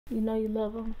you know you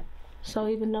love him. So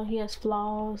even though he has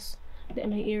flaws that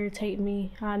may irritate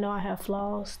me, I know I have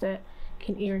flaws that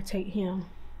can irritate him.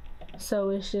 So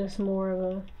it's just more of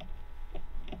a,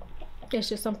 it's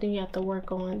just something you have to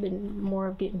work on than more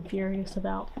of getting furious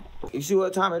about. You see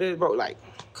what time it is, bro? Like,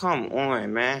 come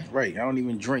on, man. Right, I don't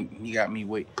even drink. You got me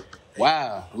wait.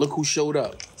 Wow, look who showed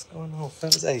up. What's going on,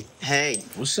 fellas? Hey. Hey.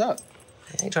 What's up?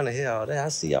 I ain't trying to hear all that. I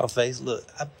see y'all face. Look,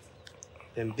 I've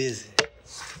been busy.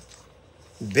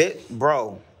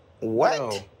 Bro, what?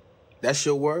 Yo, that's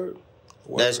your word?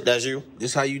 That's you?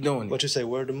 This how you doing it? What you say,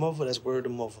 word to mother? That's word to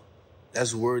mother.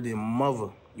 That's word to mother.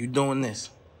 You doing this?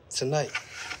 Tonight.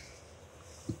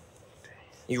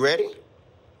 You ready?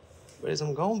 Ready as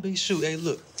I'm gonna be. Shoot, hey,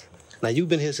 look. Now, you've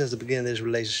been here since the beginning of this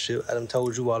relationship. I done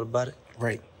told you all about it.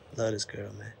 Right. Love this girl,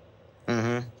 man.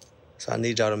 Mm-hmm. So I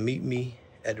need y'all to meet me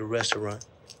at the restaurant,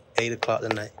 8 o'clock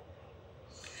tonight.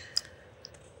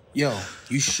 Yo,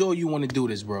 you sure you want to do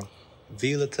this, bro?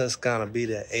 Villa Toscana, be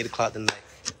there at 8 o'clock tonight.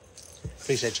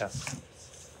 Appreciate y'all.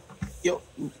 Yo,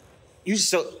 you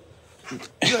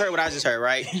heard what I just heard,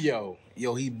 right? Yo,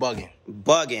 he bugging.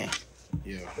 Bugging.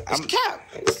 Yeah. It's cap.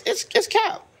 It's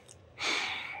cap.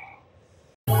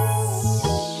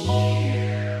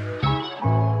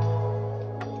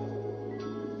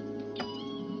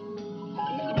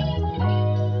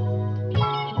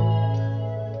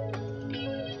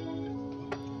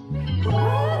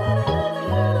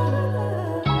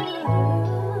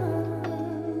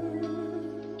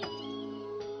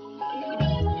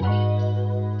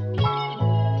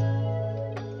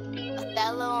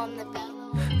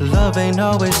 Love ain't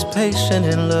always patient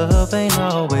and love ain't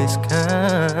always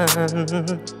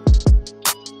kind.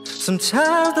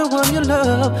 Sometimes the one you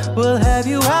love will have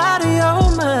you out of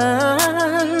your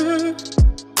mind.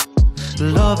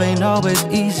 Love ain't always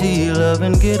easy, love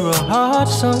can get real hard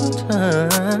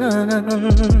sometimes.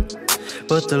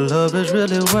 But the love is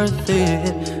really worth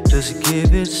it, just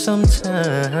give it some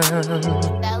time.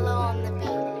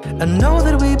 I know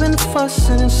that we've been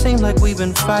fussing and seem like we've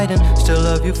been fighting. Still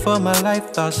love you for my life,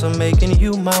 thoughts of making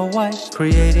you my wife.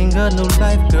 Creating a new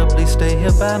life, girl, please stay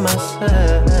here by my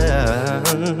side.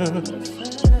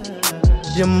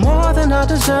 You're more than I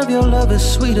deserve, your love is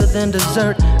sweeter than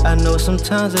dessert. I know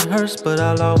sometimes it hurts, but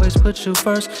I'll always put you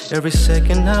first. Every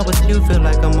second I'm with you, feel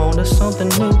like I'm on to something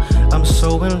new. I'm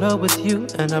so in love with you,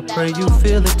 and I pray you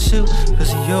feel it too.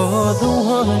 Cause you're the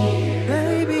one,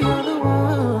 baby, you're the one.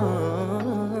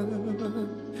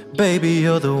 Baby,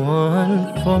 you're the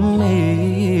one for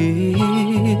me.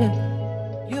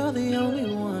 You're the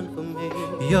only one for me.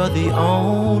 You're the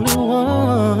only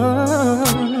one.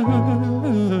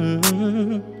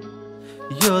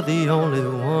 You're the only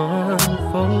one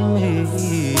for me.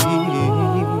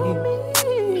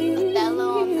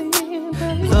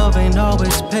 Love ain't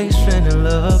always patient and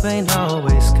love ain't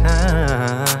always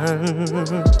kind.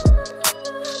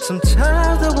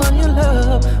 Sometimes the one you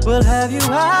love will have you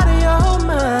out of your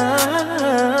mind.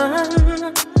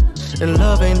 And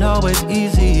love ain't always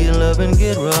easy, and love can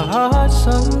get real hard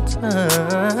sometimes.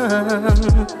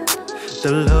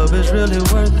 The love is really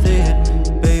worth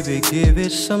it, baby, give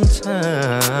it some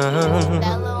time.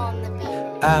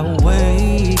 I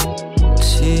waited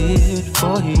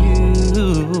for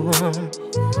you.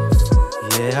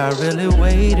 Yeah, I really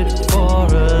waited for a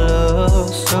love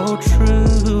so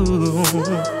true.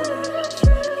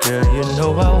 Girl, you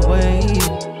know I waited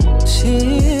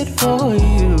for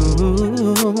you.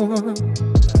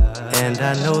 And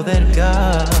I know that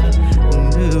God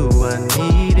knew I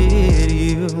needed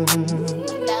you.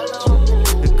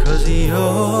 Because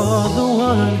you're the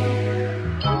one.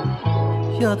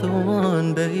 You're the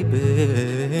one, baby.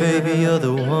 Baby, you're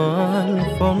the one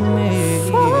for me.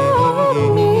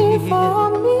 For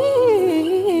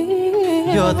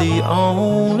me. You're the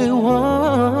only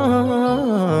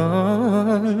one.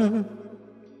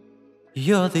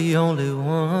 You're the only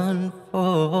one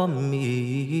for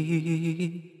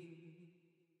me.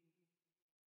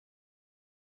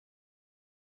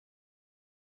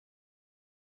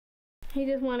 He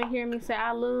just want to hear me say,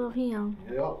 I love him.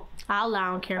 Yep. I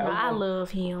don't care, but I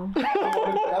love him.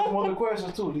 That's one of the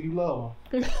questions, too. Do you love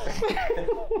him?